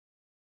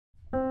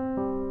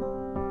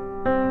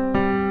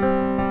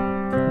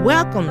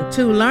Welcome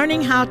to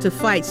Learning How to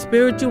Fight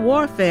Spiritual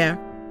Warfare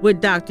with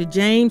Dr.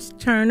 James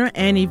Turner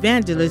and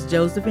Evangelist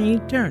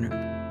Josephine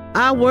Turner.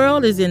 Our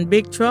world is in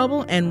big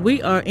trouble and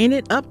we are in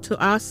it up to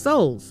our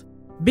souls.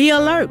 Be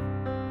alert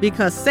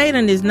because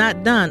Satan is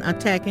not done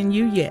attacking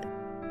you yet.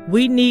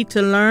 We need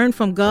to learn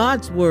from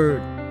God's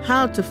Word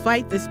how to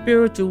fight the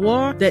spiritual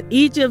war that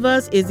each of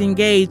us is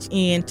engaged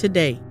in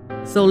today.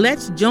 So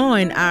let's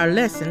join our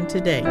lesson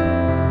today.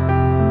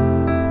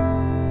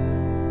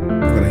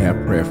 We're going to have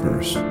prayer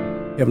first.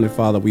 Heavenly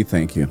Father, we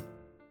thank you.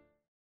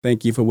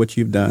 Thank you for what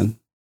you've done.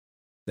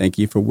 Thank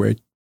you for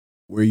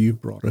where you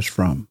brought us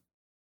from.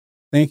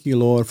 Thank you,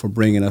 Lord, for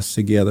bringing us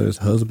together as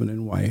husband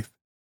and wife.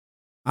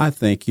 I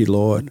thank you,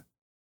 Lord,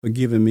 for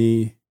giving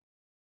me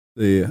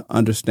the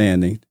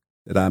understanding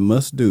that I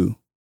must do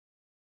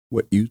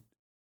what you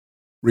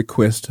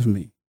request of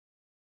me.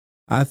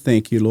 I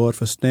thank you, Lord,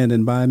 for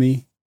standing by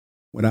me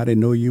when I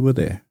didn't know you were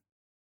there.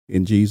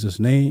 In Jesus'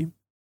 name,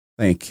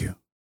 thank you.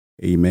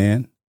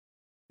 Amen.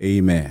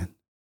 Amen.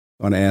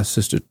 I'm going to ask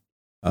Sister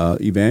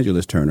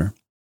Evangelist Turner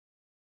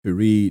to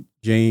read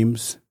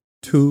James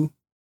 2,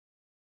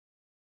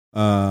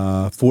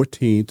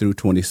 14 through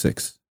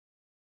 26.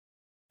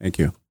 Thank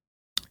you.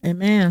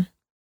 Amen.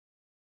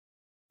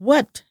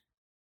 What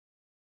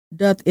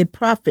doth it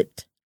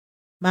profit,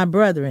 my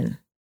brethren,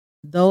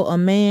 though a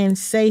man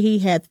say he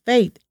hath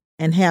faith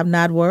and have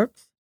not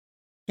works?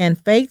 Can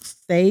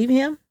faith save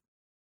him?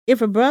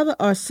 If a brother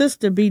or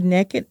sister be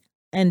naked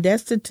and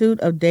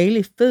destitute of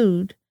daily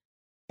food,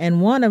 and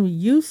one of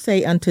you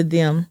say unto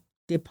them,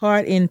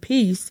 Depart in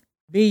peace,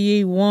 be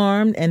ye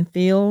warmed and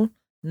filled,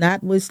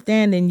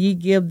 notwithstanding ye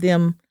give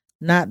them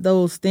not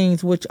those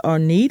things which are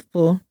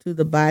needful to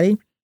the body,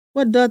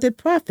 what doth it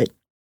profit?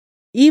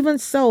 Even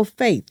so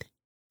faith,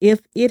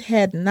 if it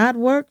had not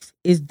works,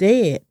 is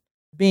dead,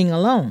 being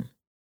alone.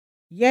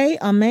 Yea,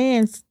 a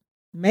man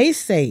may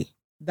say,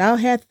 Thou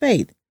hast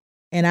faith,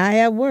 and I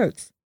have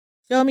works.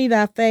 Show me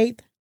thy faith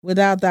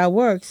without thy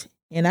works,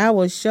 and I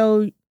will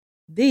show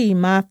thee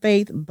my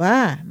faith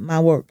by my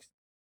works.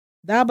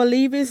 Thou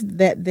believest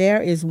that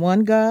there is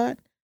one God,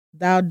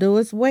 thou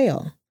doest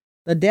well.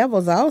 The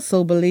devils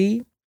also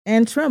believe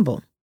and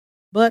tremble.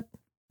 But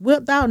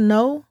wilt thou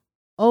know,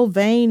 O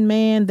vain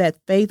man,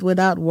 that faith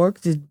without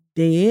works is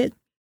dead?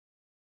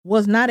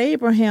 Was not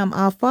Abraham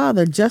our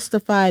father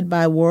justified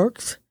by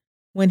works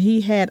when he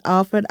had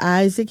offered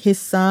Isaac his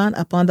son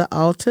upon the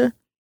altar?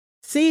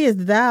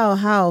 Seest thou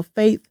how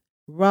faith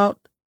wrought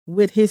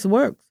with his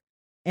works,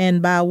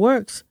 and by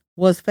works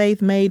was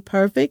faith made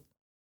perfect?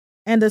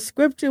 And the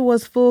scripture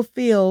was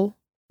fulfilled,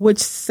 which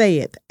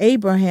saith,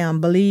 Abraham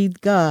believed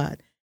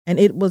God, and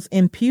it was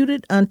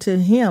imputed unto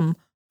him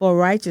for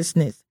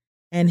righteousness,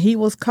 and he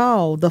was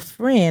called the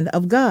friend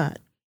of God.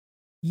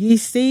 Ye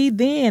see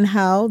then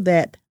how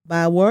that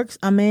by works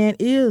a man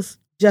is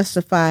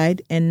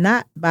justified, and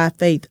not by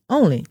faith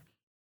only.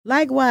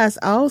 Likewise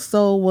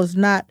also was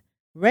not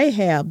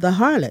Rahab the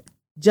harlot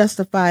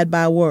justified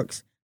by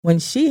works, when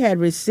she had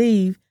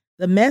received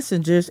the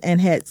messengers and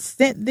had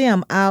sent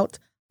them out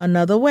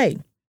another way.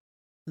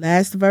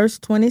 Last verse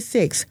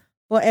 26.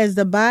 For as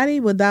the body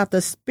without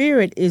the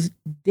spirit is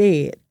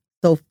dead,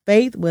 so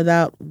faith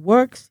without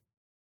works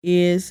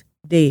is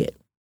dead.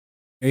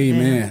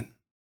 Amen.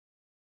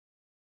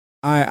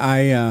 I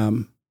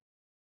am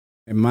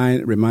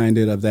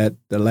reminded of the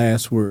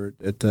last word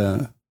that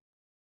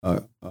my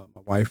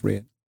wife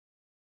read.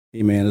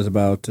 Amen. Is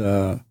about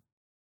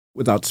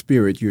without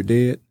spirit, you're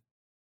dead.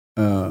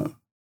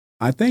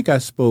 I think I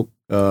spoke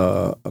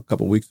a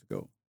couple weeks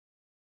ago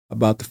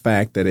about the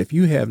fact that if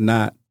you have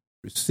not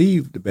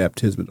received the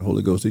baptism of the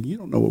Holy Ghost, then you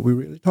don't know what we're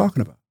really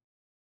talking about.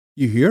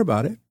 You hear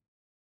about it,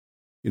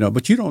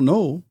 but you don't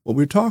know what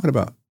we're talking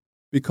about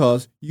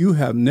because you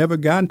have never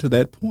gotten to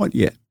that point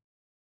yet.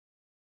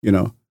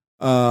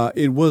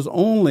 It was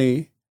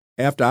only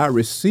after I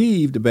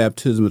received the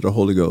baptism of the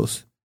Holy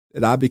Ghost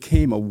that I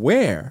became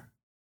aware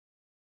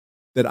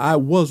that I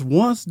was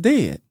once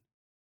dead.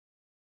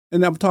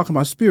 And I'm talking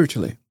about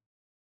spiritually.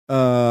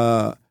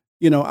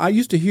 I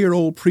used to hear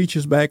old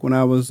preachers back when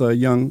I was a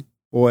young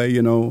boy,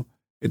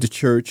 at the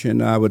church,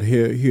 and I would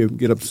hear him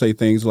get up and say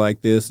things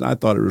like this, and I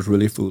thought it was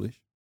really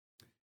foolish.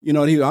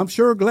 I'm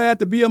sure glad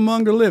to be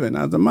among the living.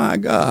 I said, my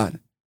God,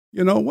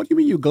 what do you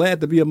mean you're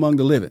glad to be among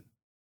the living?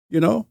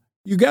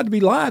 You got to be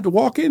alive to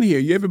walk in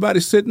here.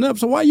 Everybody's sitting up,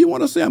 so why you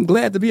want to say I'm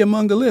glad to be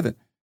among the living?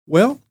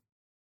 Well,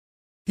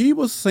 he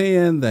was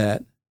saying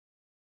that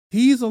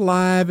he's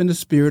alive in the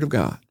Spirit of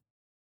God.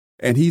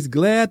 And he's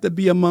glad to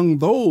be among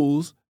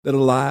those that are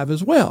alive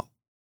as well.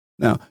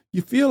 Now,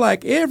 you feel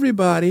like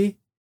everybody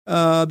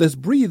that's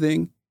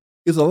breathing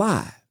is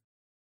alive.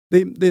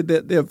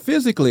 They're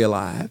physically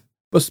alive,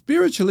 but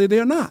spiritually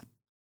they're not.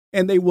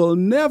 And they will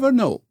never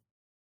know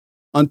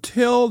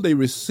until they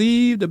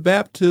receive the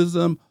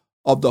baptism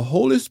of the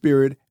Holy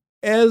Spirit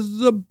as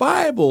the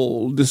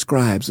Bible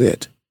describes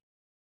it.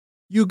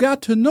 You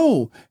got to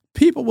know.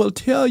 People will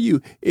tell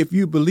you, if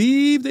you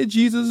believe that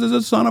Jesus is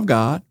the Son of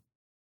God,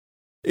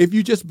 if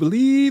you just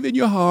believe in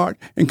your heart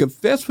and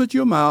confess with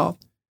your mouth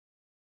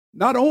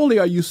not only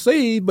are you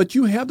saved, but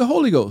you have the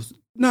Holy Ghost.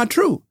 Not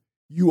true.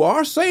 You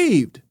are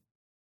saved,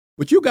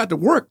 but you got to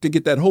work to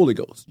get that Holy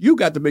Ghost. You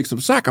got to make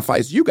some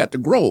sacrifice. You got to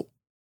grow.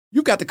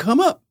 You got to come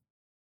up.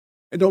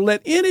 And don't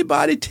let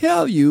anybody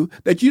tell you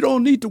that you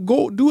don't need to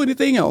go do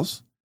anything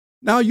else.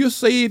 Now you're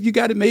saved. You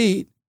got it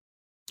made.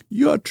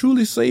 You are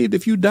truly saved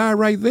if you die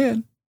right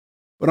then.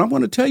 But I'm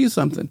going to tell you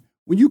something.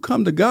 When you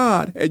come to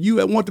God and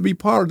you want to be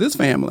part of this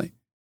family,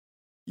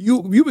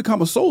 you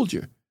become a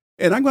soldier.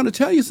 And I'm going to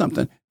tell you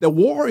something. The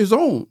war is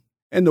on,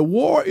 and the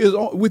war is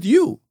on with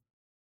you.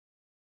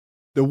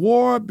 The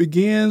war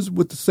begins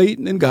with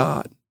Satan and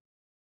God.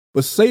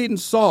 But Satan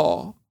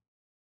saw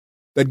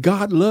that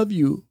God loved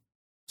you,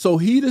 so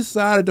he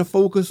decided to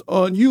focus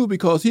on you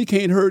because he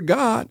can't hurt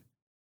God.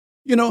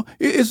 You know,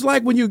 it's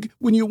like when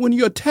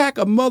you attack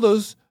a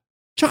mother's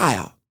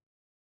child.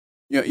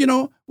 You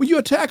know, when you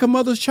attack a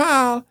mother's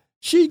child,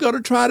 she's going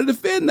to try to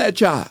defend that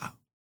child.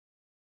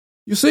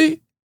 You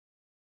see?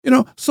 You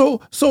know,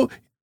 so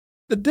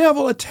the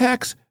devil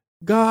attacks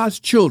God's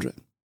children.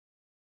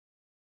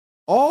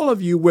 All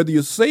of you, whether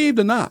you're saved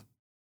or not,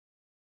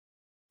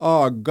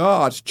 are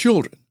God's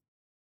children.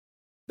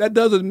 That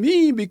doesn't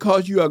mean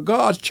because you are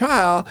God's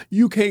child,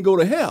 you can't go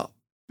to hell.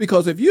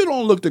 Because if you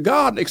don't look to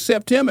God and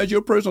accept him as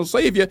your personal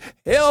savior,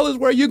 hell is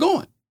where you're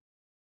going.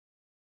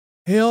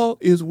 Hell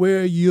is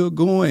where you're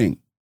going.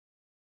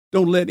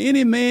 Don't let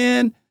any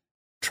man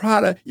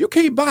you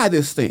can't buy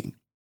this thing.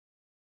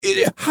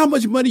 How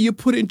much money you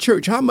put in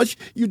church, how much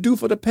you do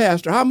for the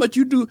pastor, how much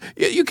you do,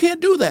 you can't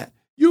do that.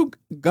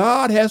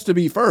 God has to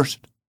be first.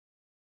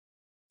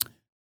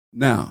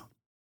 Now,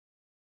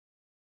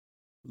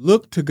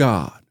 look to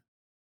God.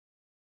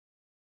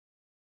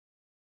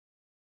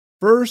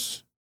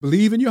 First,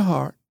 believe in your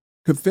heart,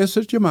 confess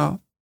it with your mouth,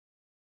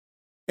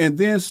 and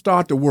then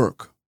start to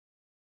work,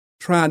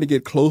 trying to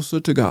get closer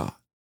to God.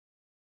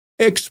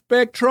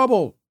 Expect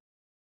trouble.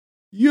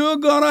 You're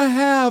going to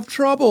have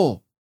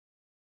trouble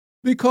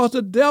because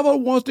the devil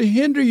wants to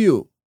hinder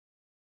you.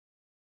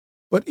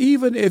 But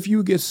even if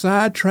you get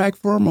sidetracked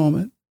for a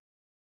moment,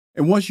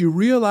 and once you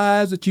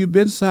realize that you've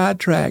been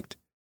sidetracked,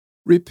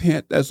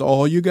 repent. That's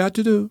all you got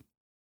to do.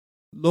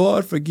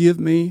 Lord, forgive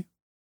me.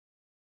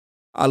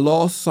 I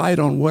lost sight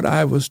on what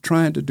I was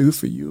trying to do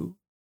for you.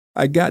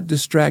 I got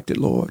distracted,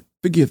 Lord.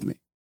 Forgive me.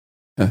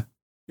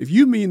 If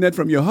you mean that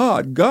from your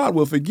heart, God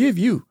will forgive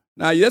you.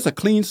 Now, that's a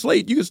clean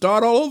slate. You can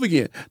start all over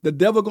again. The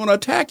devil's going to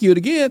attack you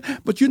again.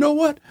 But you know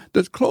what?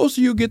 The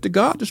closer you get to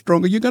God, the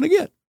stronger you're going to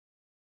get.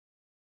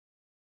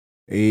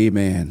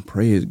 Amen.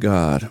 Praise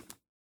God.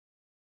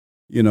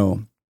 You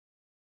know,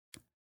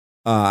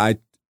 I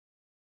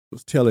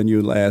was telling you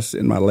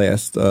in my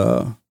last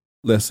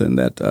lesson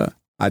that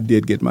I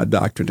did get my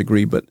doctorate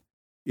degree, but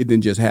it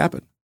didn't just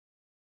happen.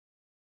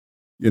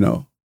 You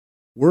know,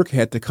 work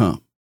had to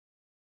come.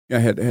 I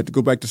had to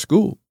go back to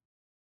school.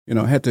 You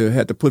know, had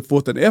to put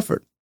forth an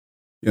effort.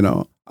 You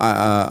know,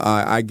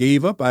 I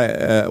gave up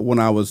when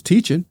I was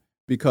teaching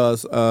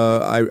because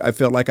I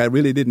felt like I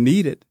really didn't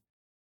need it.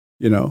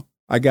 You know,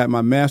 I got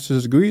my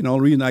master's degree, and the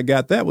only reason I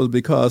got that was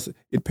because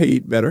it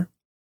paid better.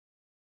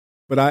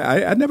 But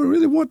I never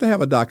really wanted to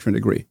have a doctorate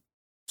degree.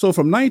 So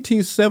from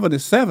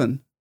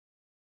 1977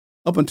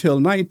 up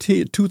until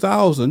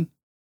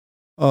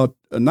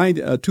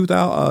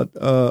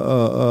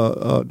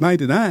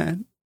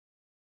 1999,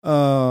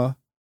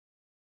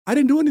 I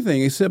didn't do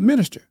anything except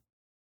minister.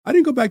 I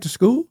didn't go back to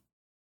school,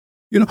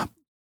 you know,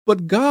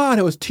 but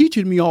God was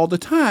teaching me all the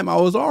time. I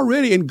was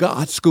already in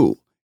God's school.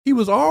 He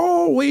was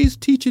always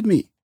teaching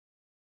me,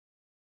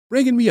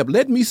 bringing me up,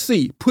 letting me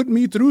see, putting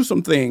me through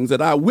some things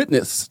that I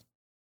witnessed,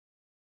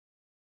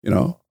 you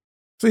know.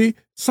 See,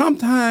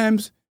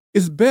 sometimes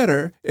it's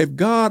better if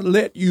God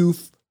let you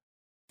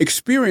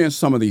experience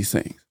some of these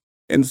things.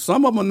 And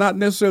some of them are not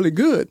necessarily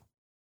good.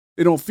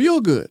 They don't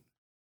feel good,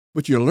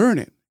 but you're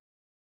learning.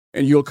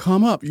 And you'll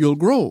come up, you'll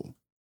grow.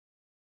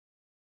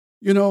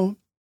 You know,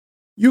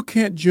 you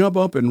can't jump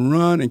up and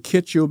run and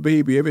catch your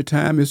baby every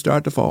time it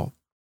starts to fall.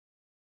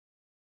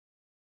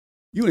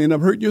 You'll end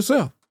up hurting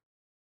yourself.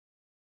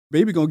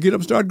 Baby gonna get up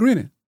and start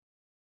grinning.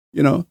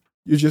 You know,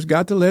 you just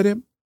got to let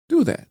him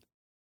do that.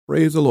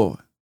 Praise the Lord.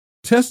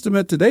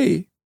 Testament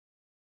today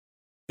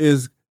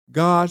is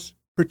God's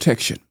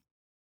protection.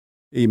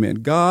 Amen.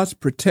 God's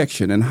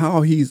protection and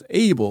how he's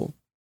able,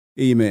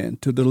 amen,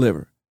 to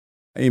deliver.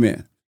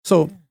 Amen.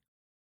 So,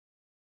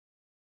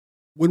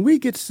 when we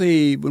get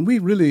saved, when we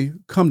really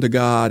come to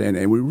God and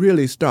we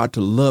really start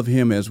to love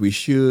him as we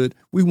should,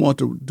 we want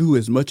to do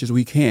as much as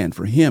we can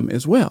for him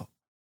as well.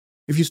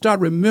 If you start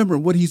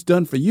remembering what he's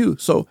done for you.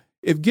 So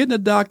if getting a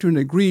doctorate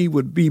degree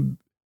would be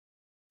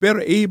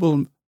better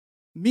able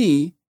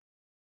me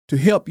to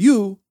help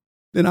you,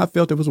 then I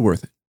felt it was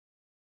worth it.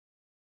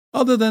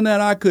 Other than that,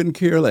 I couldn't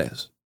care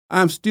less.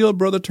 I'm still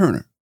Brother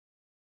Turner.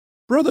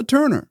 Brother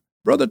Turner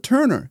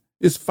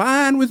is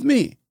fine with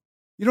me.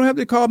 You don't have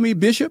to call me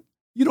bishop.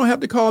 You don't have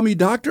to call me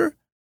doctor.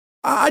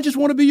 I just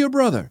want to be your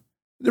brother.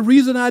 The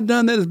reason I've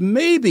done that is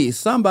maybe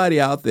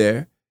somebody out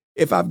there,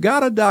 if I've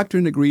got a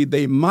doctorate degree,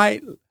 they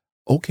might,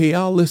 okay,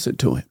 I'll listen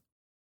to him.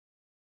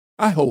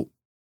 I hope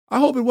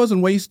it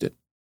wasn't wasted.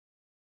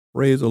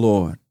 Praise the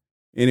Lord.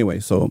 Anyway,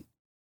 so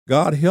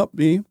God helped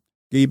me,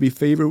 gave me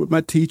favor with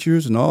my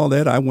teachers and all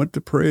that. I went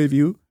to Prairie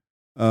View,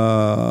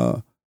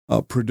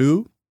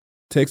 Purdue,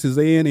 Texas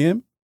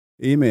A&M.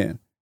 Amen.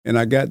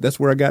 And that's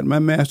where I got my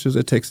master's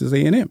at Texas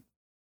A&M.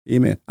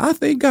 Amen. I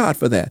thank God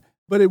for that.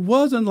 But it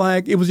wasn't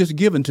like it was just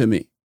given to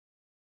me.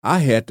 I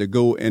had to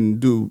go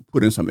and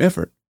put in some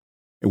effort.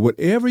 And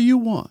whatever you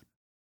want,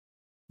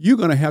 you're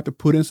going to have to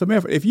put in some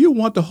effort. If you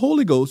want the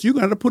Holy Ghost, you're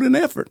going to have to put in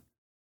effort.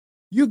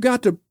 You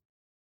got to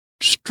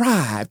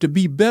strive to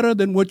be better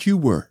than what you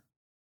were.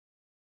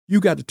 You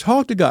got to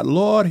talk to God.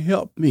 Lord,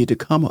 help me to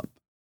come up.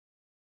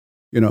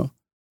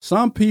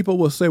 Some people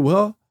will say,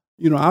 well,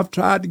 I've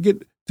tried to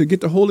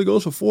get the Holy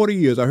Ghost for 40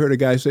 years. I heard a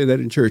guy say that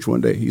in church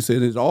one day. He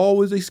said, it's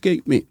always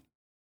escaped me.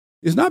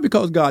 It's not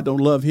because God don't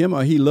love him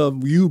or he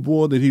loved you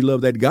more than he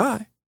loved that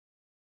guy.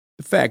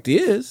 The fact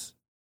is,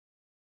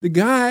 the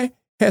guy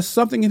has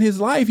something in his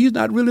life he's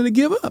not willing to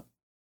give up.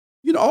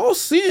 All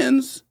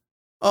sins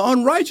or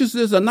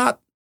unrighteousness are not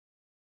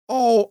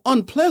all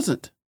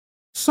unpleasant.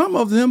 Some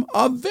of them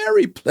are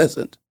very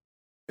pleasant.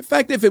 In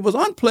fact, if it was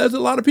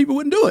unpleasant, a lot of people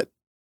wouldn't do it.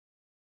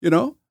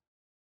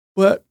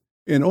 But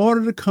in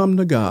order to come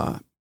to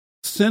God,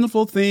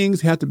 sinful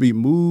things have to be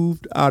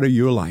moved out of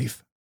your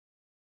life.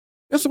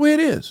 That's the way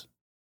it is.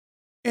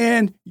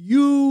 And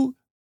you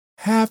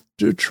have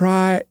to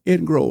try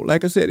and grow.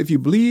 Like I said, if you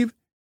believe,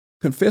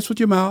 confess with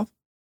your mouth,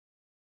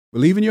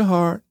 believe in your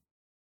heart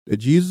that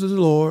Jesus is the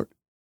Lord,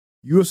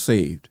 you are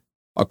saved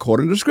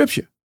according to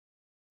Scripture.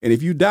 And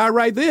if you die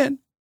right then,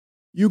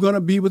 you're going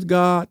to be with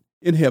God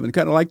in heaven.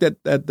 Kind of like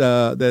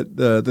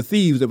the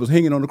thieves that was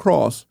hanging on the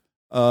cross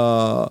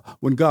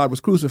when God was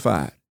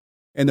crucified.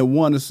 And the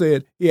one that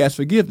said he asked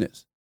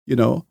forgiveness, and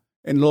the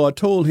Lord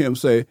told him,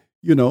 say,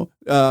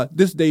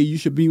 this day you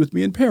should be with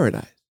me in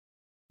paradise.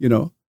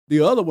 The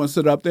other one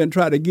stood up there and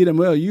tried to get him.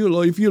 Well,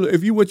 if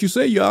you what you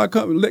say you are,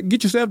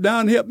 get yourself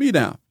down and help me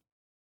down.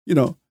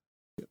 So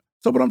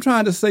what I'm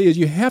trying to say is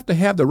you have to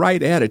have the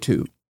right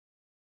attitude.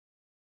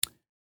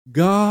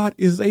 God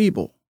is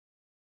able.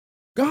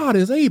 God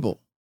is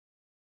able.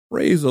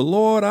 Praise the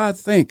Lord. I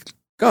thank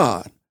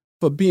God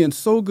for being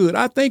so good.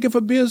 I thank him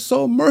for being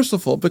so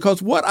merciful,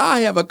 because what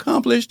I have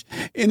accomplished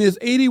in his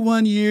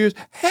 81 years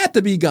had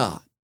to be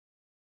God.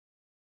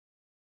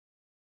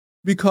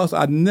 Because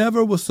I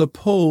never was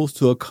supposed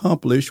to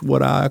accomplish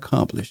what I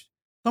accomplished.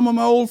 Some of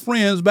my old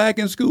friends back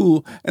in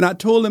school, and I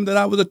told them that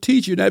I was a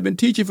teacher and I'd been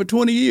teaching for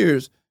 20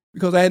 years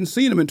because I hadn't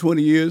seen them in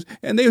 20 years,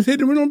 and they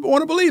didn't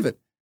want to believe it.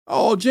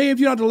 Oh, James,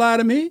 you don't have to lie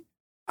to me.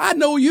 I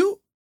know you.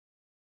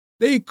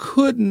 They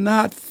could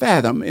not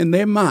fathom in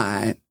their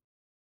mind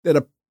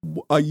that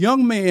a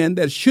young man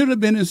that should have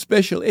been in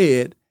special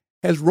ed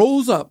has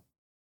rose up.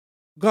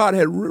 God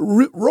had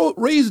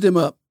raised him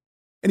up,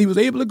 and he was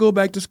able to go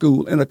back to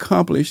school and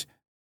accomplish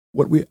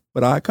what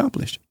I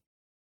accomplished.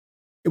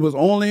 It was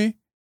only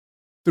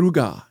through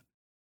God,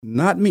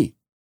 not me.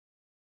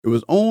 It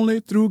was only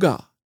through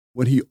God.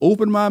 When he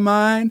opened my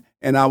mind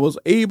and I was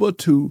able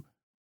to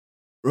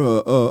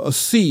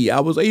see, I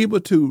was able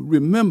to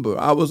remember,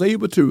 I was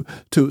able to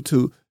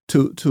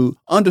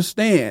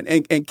understand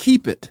and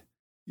keep it.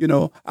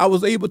 I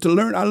was able to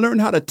learn. I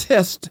learned how to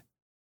test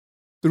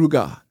through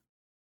God.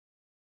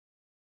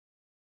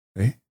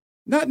 Okay?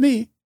 Not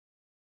me.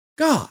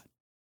 God.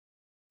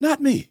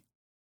 Not me.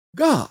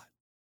 God.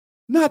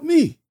 Not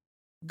me.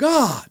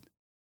 God.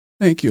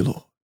 Thank you,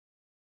 Lord.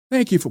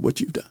 Thank you for what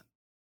you've done.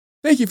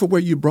 Thank you for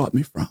where you brought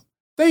me from.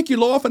 Thank you,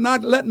 Lord, for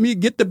not letting me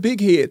get the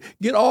big head,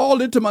 get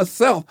all into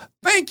myself.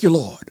 Thank you,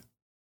 Lord.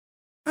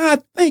 I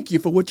thank you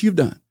for what you've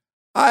done.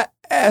 I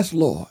ask,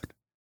 Lord,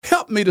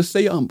 help me to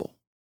stay humble.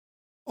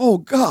 Oh,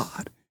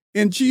 God,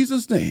 in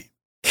Jesus' name,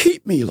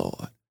 keep me,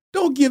 Lord.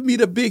 Don't give me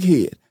the big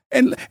head.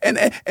 And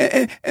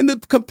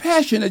the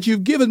compassion that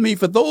you've given me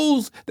for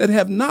those that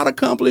have not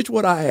accomplished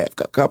what I have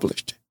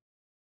accomplished.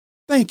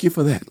 Thank you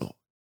for that, Lord.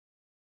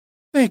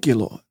 Thank you,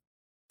 Lord,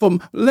 for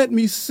letting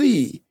me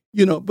see,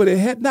 but it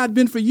had not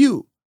been for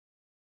you,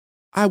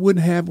 I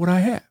wouldn't have what I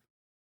have.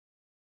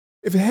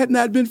 If it had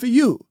not been for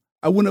you,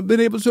 I wouldn't have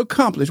been able to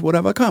accomplish what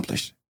I've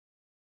accomplished.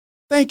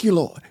 Thank you,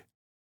 Lord,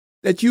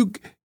 that you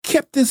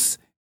kept this,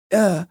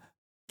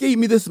 gave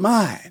me this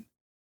mind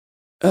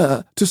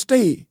to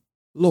stay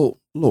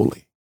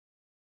lowly,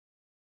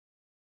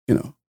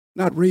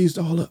 not raised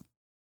all up.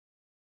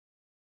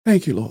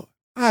 Thank you, Lord.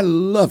 I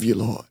love you,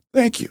 Lord.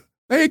 Thank you.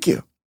 Thank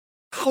you.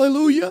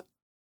 Hallelujah.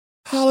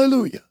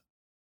 Hallelujah.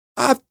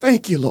 I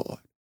thank you, Lord.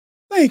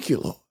 Thank you,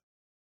 Lord.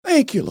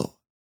 Thank you, Lord.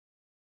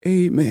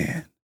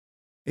 Amen.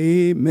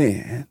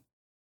 Amen.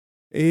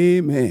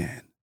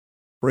 Amen.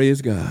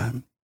 Praise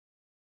God.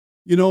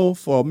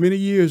 For many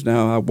years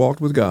now, I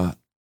walked with God.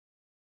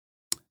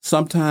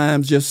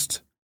 Sometimes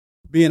just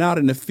being out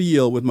in the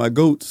field with my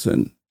goats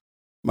and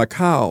my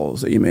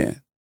cows.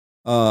 Amen.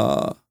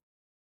 I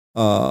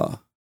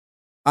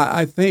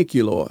thank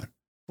you, Lord,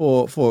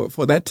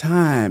 for that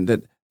time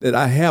that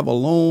I have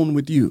alone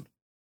with you,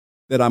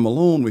 that I'm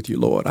alone with you,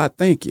 Lord. I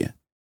thank you.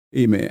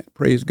 Amen.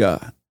 Praise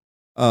God.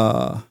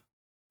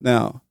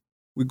 Now,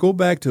 we go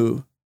back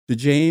to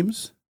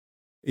James.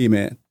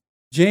 Amen.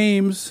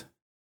 James.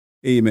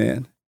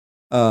 Amen.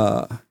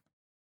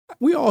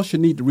 We all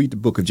should need to read the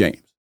book of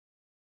James.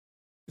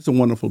 It's a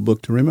wonderful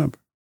book to remember,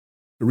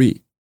 to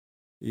read.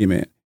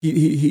 Amen.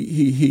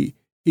 He's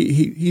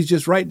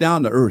just right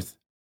down to earth,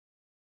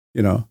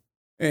 you know,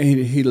 and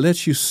he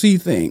lets you see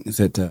things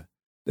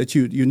that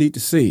you need to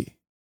see,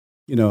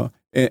 you know,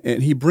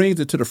 and he brings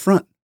it to the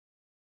front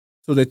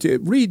so that you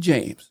read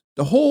James,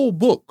 the whole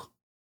book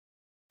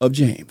of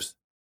James.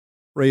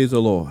 Praise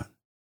the Lord.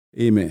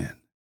 Amen.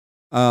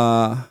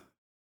 Amen.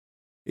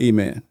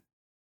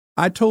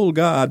 I told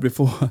God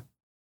before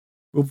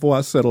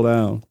I settled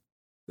down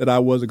that I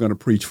wasn't going to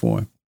preach for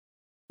him.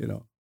 You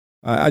know,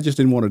 I just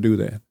didn't want to do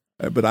that.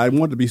 But I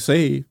wanted to be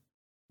saved.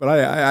 But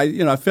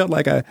I felt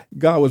like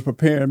God was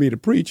preparing me to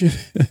preach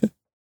it.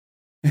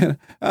 And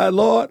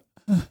Lord,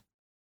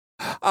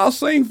 I'll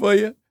sing for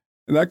you.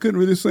 And I couldn't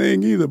really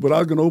sing either, but I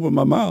was going to open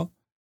my mouth.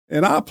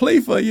 And I'll play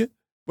for you,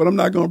 but I'm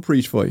not going to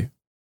preach for you.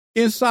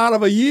 Inside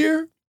of a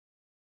year,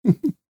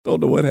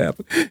 don't know what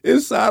happened.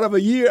 Inside of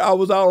a year, I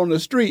was out on the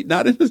street,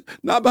 not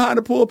behind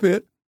the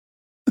pulpit.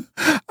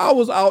 I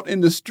was out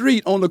in the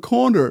street on the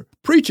corner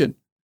preaching,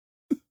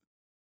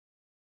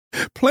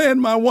 playing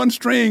my one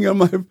string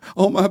on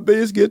my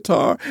bass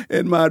guitar,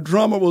 and my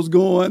drummer was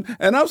going,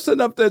 and I'm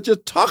sitting up there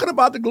just talking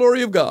about the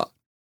glory of God.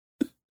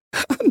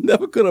 I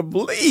never could have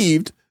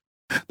believed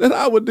that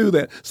I would do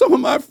that. Some of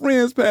my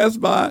friends passed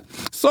by,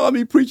 saw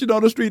me preaching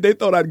on the street. They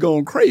thought I'd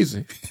gone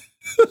crazy.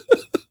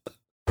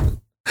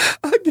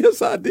 I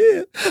guess I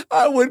did.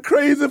 I went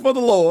crazy for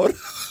the Lord.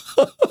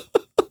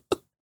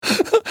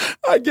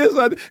 I guess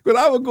I did. But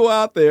I would go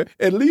out there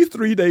at least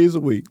 3 days a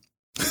week.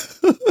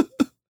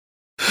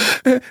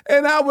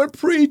 And I would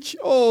preach,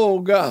 oh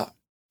God.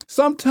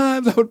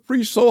 Sometimes I would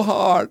preach so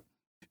hard.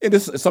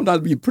 And sometimes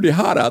it'd be pretty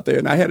hot out there.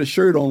 And I had a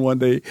shirt on one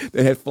day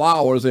that had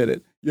flowers in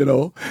it, you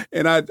know.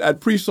 And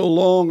I'd preach so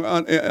long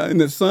in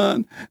the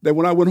sun that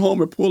when I went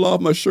home and pulled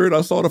off my shirt,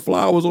 I saw the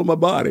flowers on my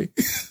body.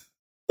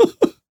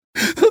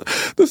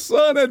 The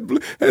sun had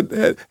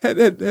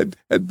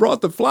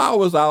brought the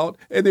flowers out,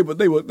 and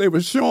they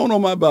were showing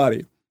on my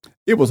body.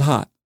 It was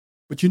hot,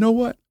 but you know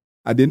what?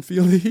 I didn't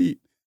feel the heat.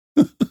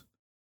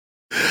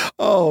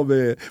 Oh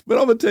man! But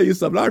I'm gonna tell you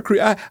something.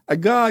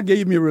 God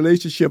gave me a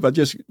relationship I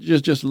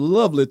just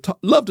love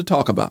to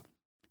talk about,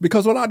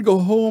 because when I'd go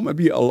home,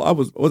 I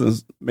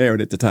wasn't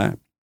married at the time,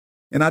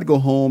 and I'd go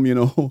home, you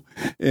know,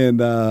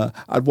 and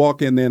I'd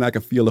walk in there and I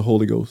could feel the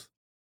Holy Ghost.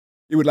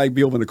 It would like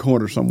be over in the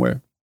corner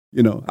somewhere.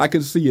 You know, I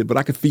could see it, but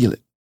I could feel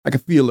it. I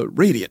could feel it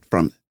radiate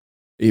from it.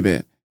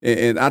 Amen.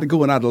 And I'd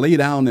go and I'd lay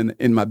down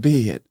in my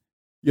bed,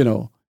 you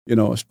know,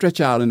 stretch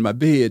out in my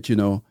bed, you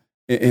know,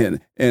 and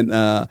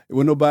there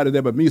was nobody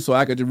there but me, so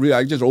I could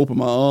just open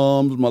my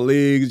arms, my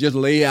legs, just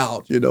lay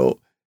out, you know,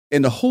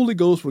 and the Holy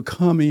Ghost would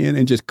come in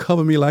and just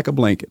cover me like a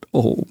blanket.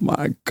 Oh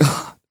my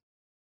God.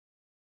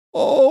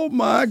 Oh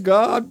my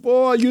God,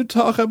 boy, you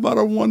talking about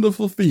a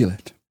wonderful feeling.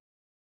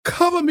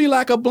 Cover me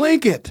like a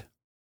blanket.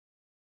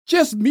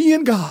 Just me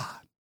and God.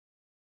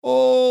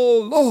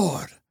 Oh,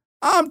 Lord,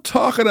 I'm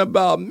talking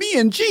about me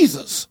and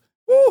Jesus.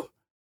 Woo.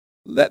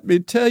 Let me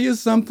tell you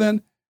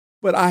something,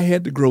 but I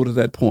had to grow to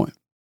that point.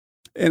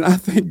 And I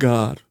thank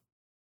God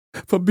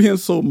for being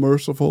so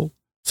merciful,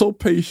 so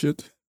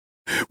patient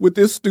with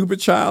this stupid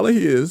child of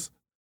his.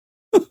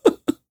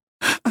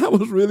 I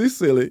was really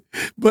silly,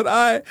 but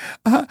I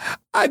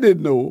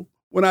didn't know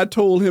when I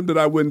told him that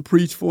I wouldn't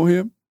preach for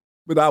him,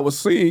 but I would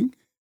sing.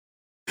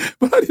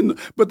 But I didn't.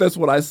 But that's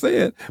what I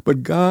said.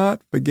 But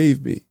God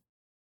forgave me.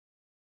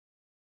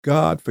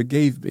 God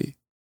forgave me.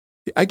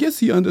 I guess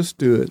he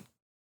understood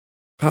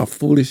how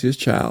foolish his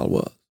child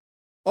was.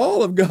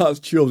 All of God's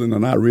children are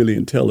not really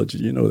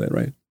intelligent. You know that,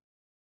 right?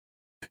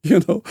 You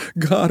know,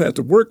 God had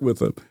to work with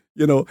them,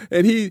 you know,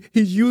 and he's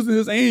using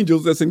his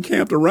angels that's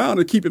encamped around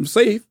to keep him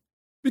safe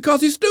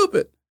because he's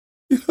stupid.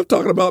 You know, I'm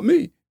talking about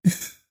me.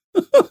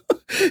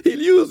 He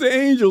used the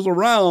angels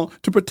around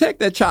to protect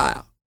that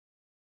child.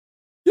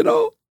 You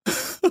know,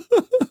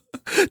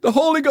 the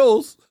Holy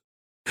Ghost,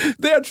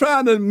 they're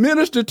trying to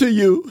minister to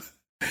you.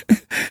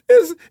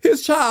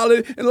 His child,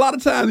 and a lot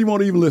of times he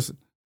won't even listen.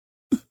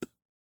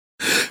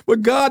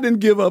 But God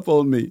didn't give up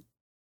on me.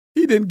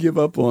 He didn't give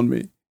up on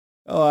me.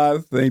 Oh, I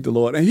thank the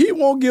Lord. And he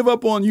won't give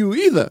up on you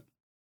either.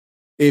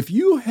 If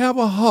you have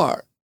a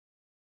heart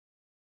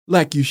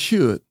like you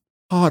should,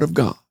 heart of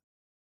God,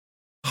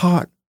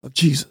 heart of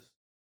Jesus,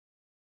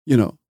 you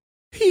know,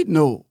 he'd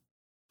know.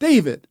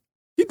 David,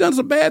 he'd done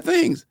some bad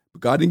things,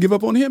 but God didn't give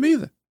up on him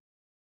either.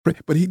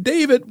 But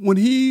David, when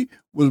he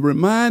was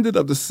reminded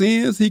of the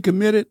sins he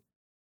committed,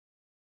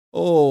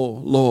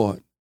 oh,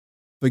 Lord,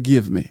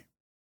 forgive me.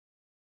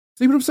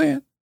 See what I'm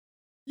saying?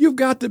 You've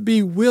got to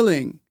be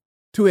willing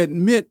to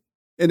admit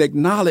and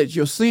acknowledge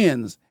your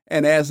sins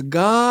and ask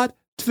God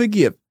to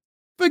forgive.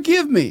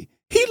 Forgive me.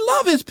 He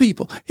loved his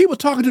people. He was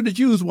talking to the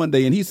Jews one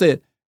day, and he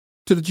said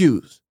to the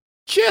Jews,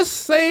 just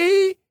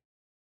say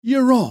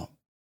you're wrong.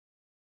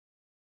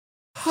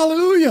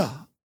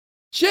 Hallelujah.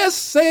 Just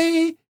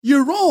say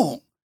you're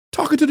wrong.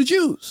 talking to the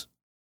Jews.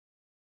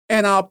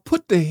 And I'll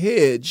put the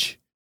hedge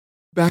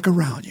back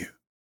around you.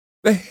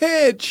 The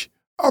hedge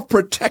of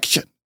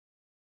protection.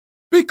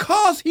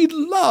 Because he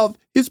loved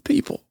his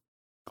people.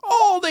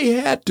 All they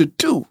had to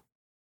do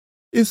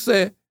is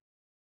say,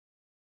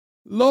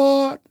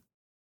 Lord,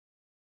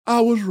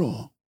 I was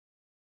wrong.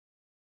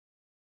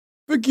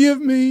 Forgive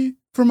me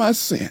for my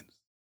sins.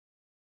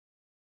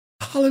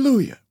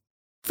 Hallelujah.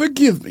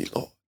 Forgive me,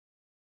 Lord.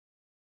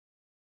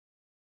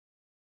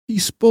 He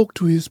spoke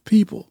to his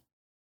people.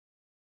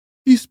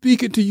 He's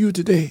speaking to you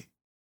today.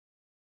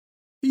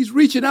 He's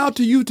reaching out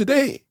to you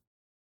today.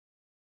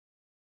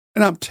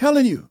 And I'm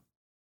telling you,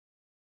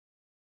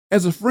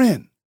 as a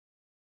friend,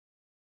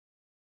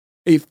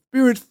 a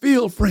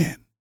spirit-filled friend,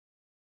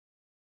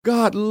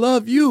 God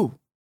loves you.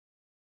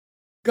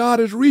 God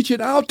is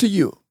reaching out to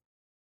you.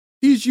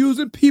 He's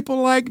using people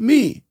like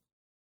me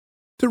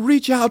to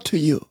reach out to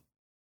you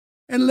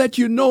and let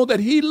you know that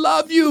he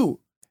loves you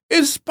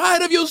in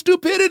spite of your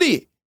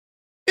stupidity,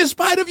 in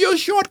spite of your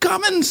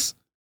shortcomings.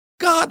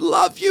 God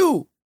loves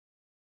you.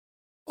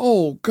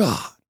 Oh,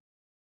 God,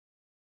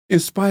 in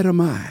spite of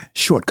my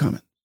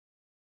shortcomings,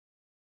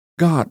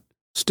 God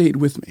stayed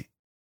with me.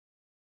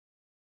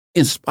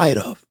 In spite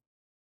of.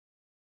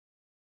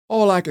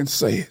 All I can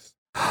say is,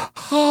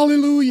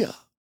 hallelujah.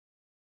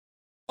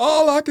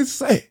 All I can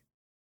say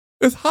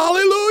is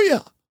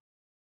hallelujah.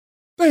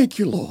 Thank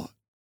you, Lord,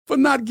 for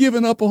not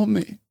giving up on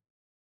me.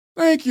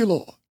 Thank you,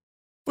 Lord,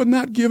 for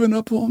not giving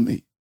up on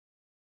me.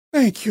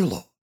 Thank you,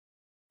 Lord.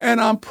 And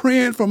I'm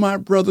praying for my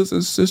brothers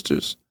and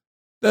sisters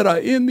that are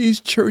in these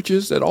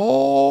churches that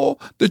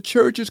all the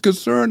church is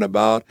concerned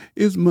about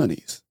is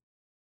monies.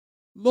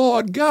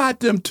 Lord, guide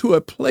them to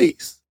a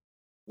place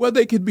where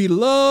they can be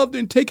loved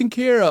and taken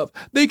care of.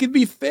 They can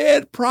be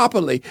fed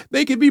properly.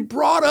 They can be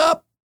brought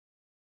up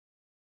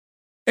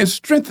and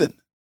strengthened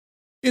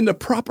in the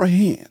proper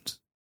hands.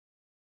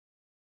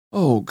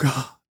 Oh,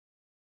 God.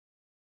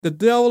 The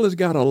devil has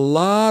got a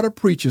lot of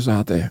preachers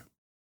out there,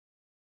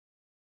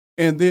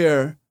 and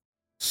they're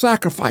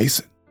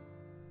sacrificing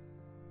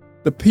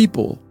the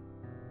people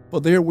for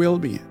their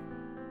well-being.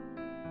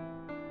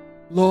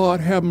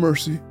 Lord, have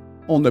mercy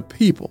on the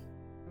people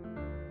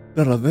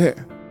that are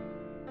there,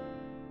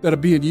 that are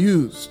being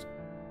used.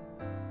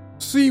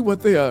 See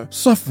what they are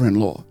suffering,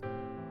 Lord.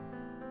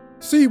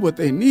 See what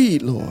they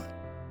need, Lord.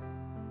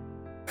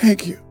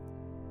 Thank you.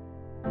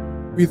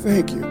 We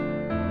thank you.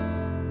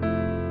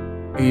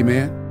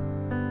 Amen.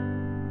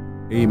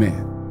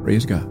 Amen.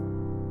 Praise God.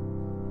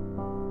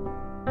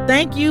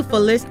 Thank you for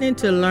listening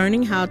to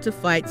Learning How to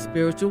Fight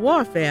Spiritual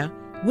Warfare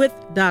with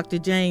Dr.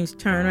 James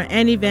Turner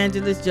and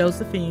Evangelist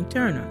Josephine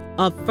Turner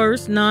of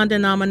First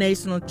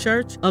Non-Denominational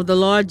Church of the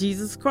Lord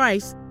Jesus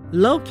Christ,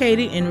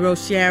 located in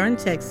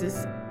Rocheron,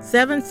 Texas,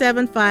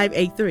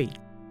 77583.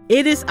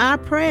 It is our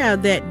prayer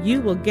that you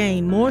will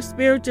gain more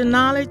spiritual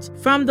knowledge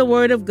from the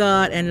Word of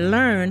God and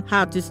learn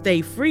how to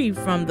stay free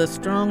from the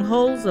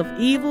strongholds of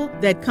evil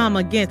that come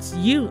against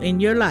you in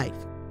your life.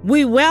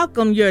 We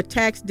welcome your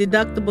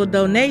tax-deductible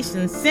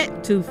donations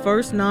sent to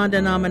First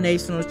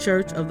Non-Denominational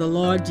Church of the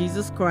Lord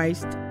Jesus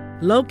Christ,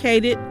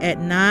 located at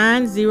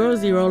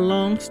 900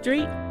 Long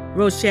Street,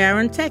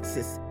 Rocheron,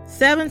 Texas,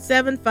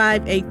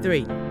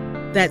 77583.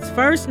 That's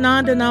First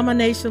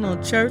Non-Denominational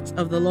Church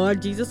of the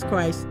Lord Jesus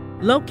Christ,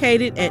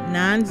 located at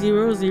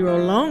 900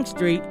 Long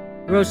Street,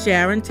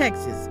 Rocheron,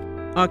 Texas.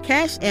 Or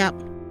Cash App,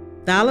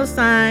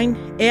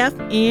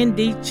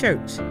 $FND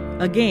Church.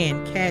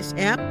 Again, Cash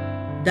App,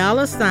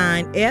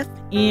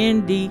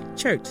 $FND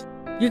Church.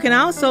 You can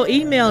also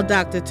email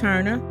Dr.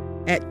 Turner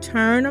at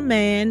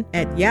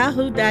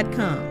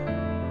turnerman@yahoo.com.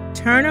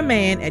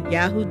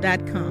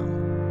 turnerman@yahoo.com.